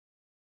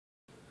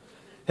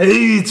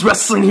Hey, it's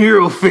Wrestling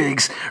Hero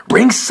Figs,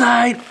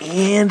 ringside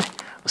and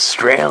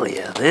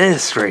Australia.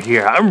 This right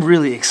here, I'm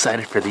really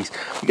excited for these.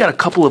 We got a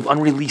couple of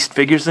unreleased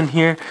figures in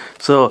here.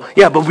 So,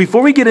 yeah, but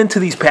before we get into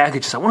these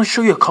packages, I want to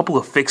show you a couple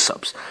of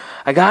fix-ups.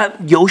 I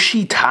got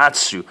Yoshi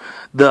Tatsu.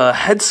 The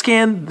head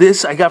scan,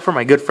 this I got from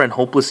my good friend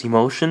Hopeless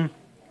Emotion.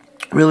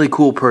 Really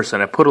cool person.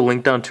 I put a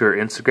link down to her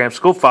Instagram,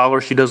 so go follow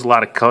her. She does a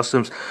lot of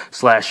customs /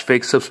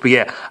 fix-ups. But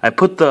yeah, I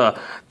put the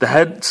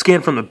head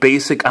scan from the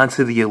basic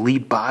onto the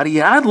elite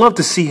body. I'd love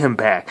to see him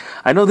back.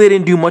 I know they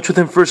didn't do much with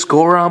him first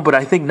go-around, but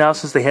I think now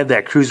since they have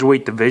that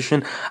cruiserweight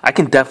division, I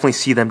can definitely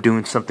see them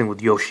doing something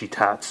with Yoshi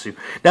Tatsu.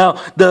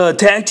 Now, the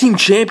tag team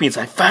champions,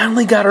 I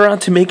finally got around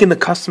to making the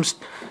custom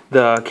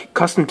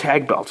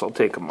tag belts. I'll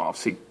take them off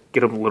so you get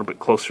them a little bit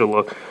closer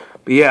look.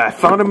 But yeah, I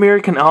found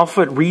American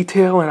Alpha at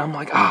retail, and I'm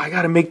like, I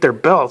gotta make their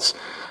belts.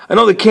 I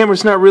know the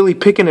camera's not really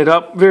picking it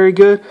up very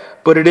good,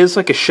 but it is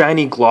like a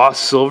shiny gloss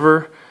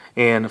silver,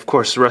 and of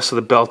course the rest of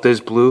the belt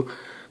is blue.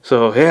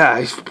 So yeah,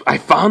 I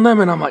found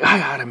them, and I'm like, I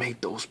gotta make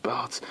those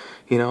belts.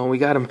 You know, we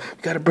gotta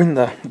bring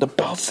the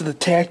belts to the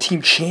tag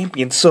team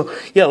champions. So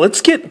yeah,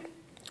 let's get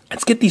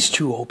these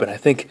two open. I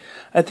think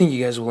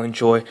you guys will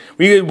enjoy. What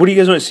do you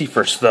guys want to see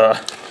first? The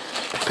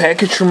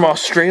package from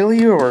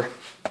Australia or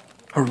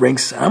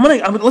ringside?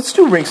 Let's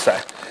do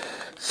ringside.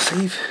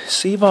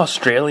 Save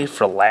Australia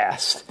for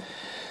last.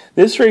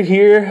 This right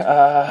here,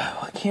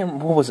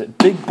 what was it?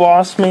 Big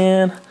Boss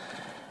Man.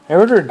 I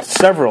ordered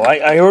several.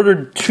 I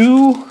ordered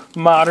two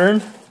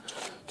modern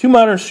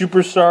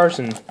superstars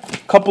and a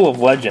couple of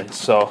legends.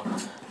 So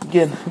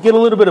get a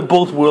little bit of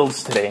both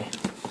worlds today.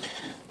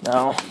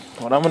 Now,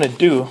 what I'm gonna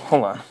do?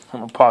 Hold on. I'm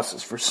gonna pause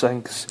this for a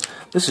second because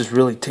this is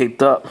really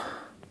taped up.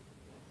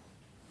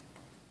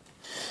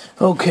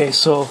 Okay,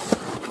 so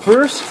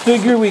first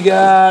figure we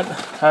got,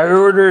 I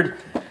ordered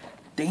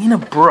Dana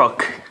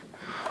Brooke.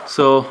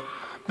 So,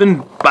 I've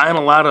been buying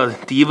a lot of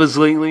divas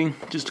lately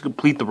just to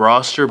complete the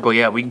roster. But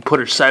yeah, we can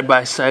put her side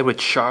by side with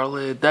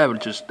Charlotte. That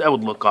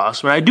would look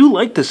awesome. And I do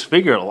like this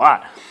figure a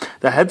lot.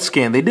 The head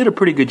scan, they did a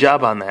pretty good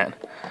job on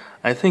that.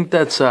 I think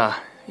that's, yeah,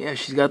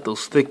 she's got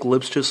those thick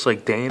lips just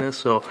like Dana.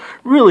 So,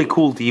 really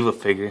cool diva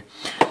figure.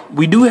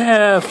 We do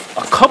have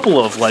a couple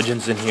of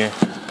legends in here.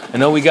 I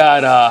know we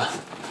got,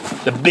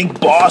 the Big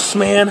Boss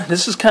Man.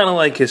 This is kind of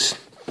like his,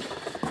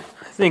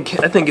 I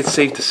think it's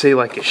safe to say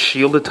like his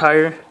Shield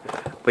attire.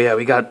 But yeah,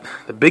 we got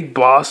the Big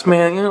Boss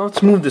Man. You know,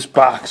 let's move this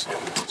box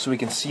so we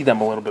can see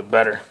them a little bit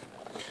better.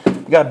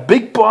 We got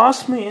Big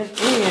Boss Man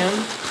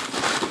and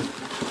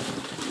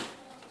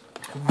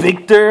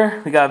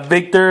Victor. We got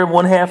Victor,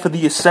 one half of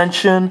the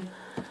Ascension.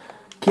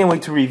 Can't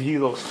wait to review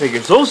those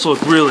figures. Those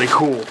look really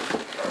cool.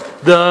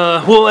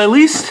 Well, at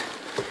least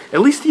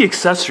the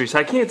accessories.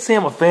 I can't say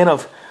I'm a fan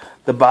of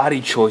the body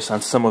choice on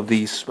some of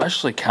these,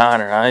 especially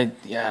Connor. I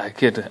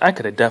could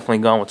have definitely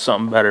gone with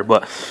something better.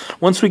 But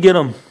once we get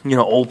them,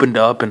 opened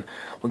up and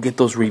we'll get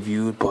those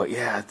reviewed. But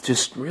yeah,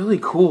 just really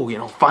cool.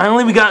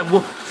 Finally we got.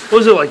 What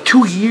was it, like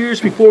 2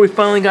 years before we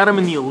finally got them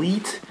in the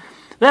Elite?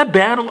 That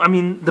battle.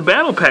 The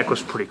battle pack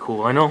was pretty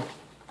cool. I know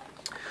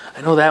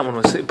that one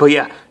was. But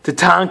yeah,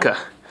 Tatanka.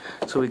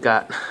 So we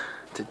got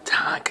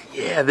Tatanka.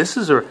 Yeah, this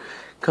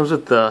comes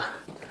with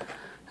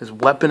his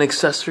weapon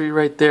accessory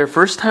right there.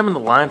 First time in the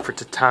line for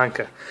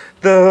Tatanka.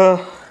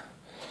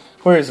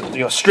 Where is it?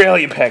 The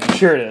Australia package.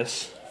 Here it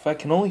is. If I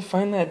can only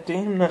find that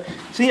damn knife.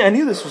 See, I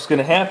knew this was going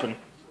to happen.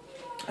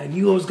 I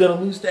knew I was going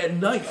to lose that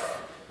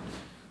knife.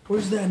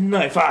 Where's that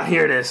knife? Ah,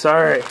 here it is.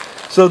 Alright.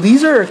 So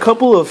these are a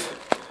couple of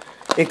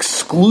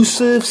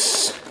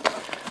exclusives.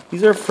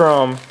 These are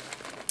from,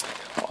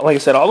 like I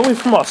said, all the way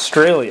from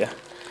Australia.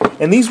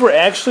 And these were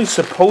actually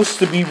supposed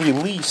to be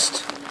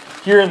released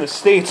here in the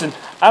States. And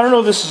I don't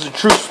know if this is a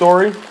true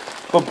story,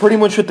 but pretty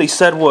much what they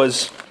said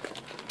was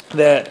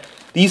that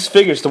these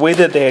figures, the way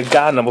that they had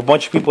gotten them, a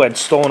bunch of people had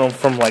stolen them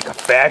from like a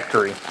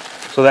factory.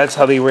 So that's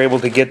how they were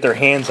able to get their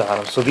hands on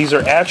them. So these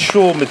are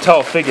actual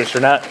Mattel figures.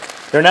 They're not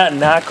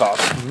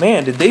knockoffs.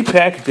 Man, did they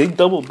pack it? They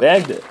double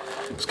bagged it.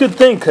 It's a good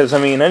thing because,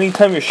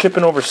 anytime you're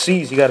shipping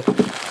overseas, you got to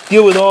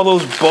deal with all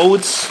those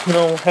boats,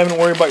 having to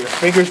worry about your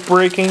figures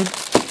breaking.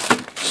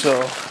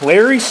 So,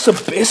 Larry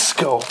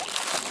Sabisco.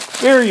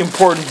 Very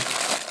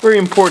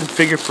important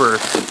figure for,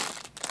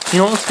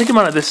 let's take him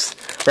out of this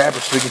wrapper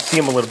so we can see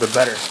him a little bit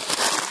better.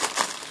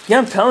 Yeah,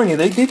 I'm telling you,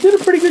 they did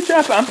a pretty good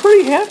job. I'm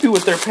pretty happy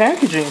with their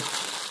packaging.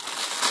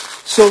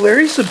 So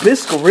Larry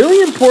Sabisco,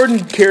 really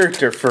important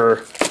character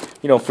for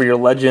your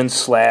Legends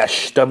 /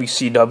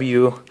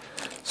 WCW.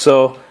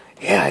 So,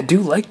 yeah, I do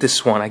like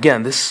this one.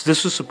 Again, this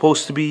was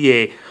supposed to be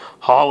a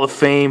Hall of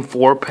Fame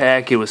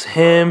 4-pack. It was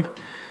him,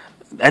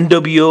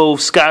 NWO,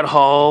 Scott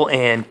Hall,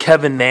 and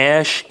Kevin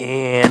Nash,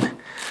 and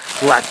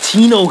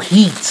Latino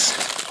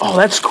Heats. Oh,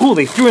 that's cool.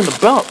 They threw in the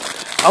belt.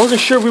 I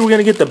wasn't sure if we were going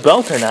to get the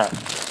belt or not.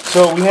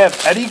 So we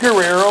have Eddie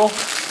Guerrero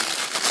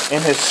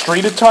in his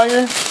street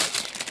attire.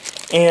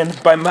 And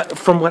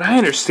from what I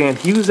understand,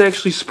 he was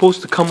actually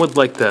supposed to come with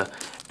like the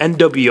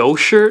NWO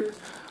shirt.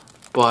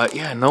 But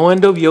yeah, no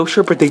NWO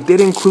shirt, but they did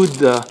include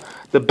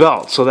the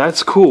belt. So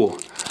that's cool.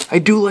 I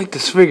do like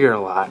this figure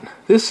a lot.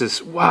 This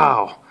is,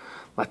 wow,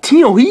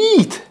 Latino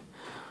Heat.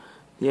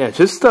 Yeah,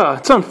 just,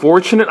 it's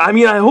unfortunate. I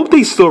mean, I hope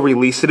they still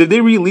release it. If they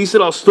release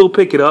it, I'll still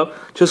pick it up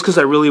just because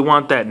I really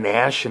want that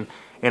Nash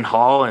and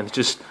Hall. And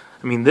just,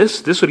 I mean,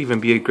 this would even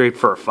be great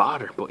for a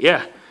fodder. But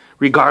yeah,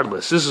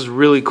 regardless, this is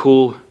really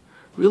cool.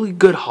 Really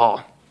good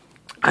haul.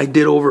 I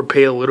did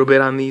overpay a little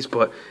bit on these,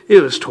 but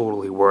it was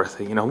totally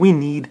worth it. You know, we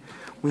need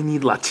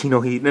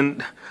Latino Heat.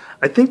 And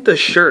I think the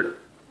shirt,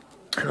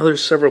 I know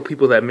there's several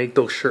people that make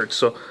those shirts,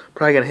 so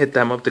probably going to hit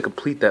them up to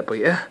complete that. But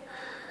yeah,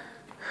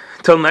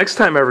 until next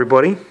time,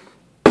 everybody.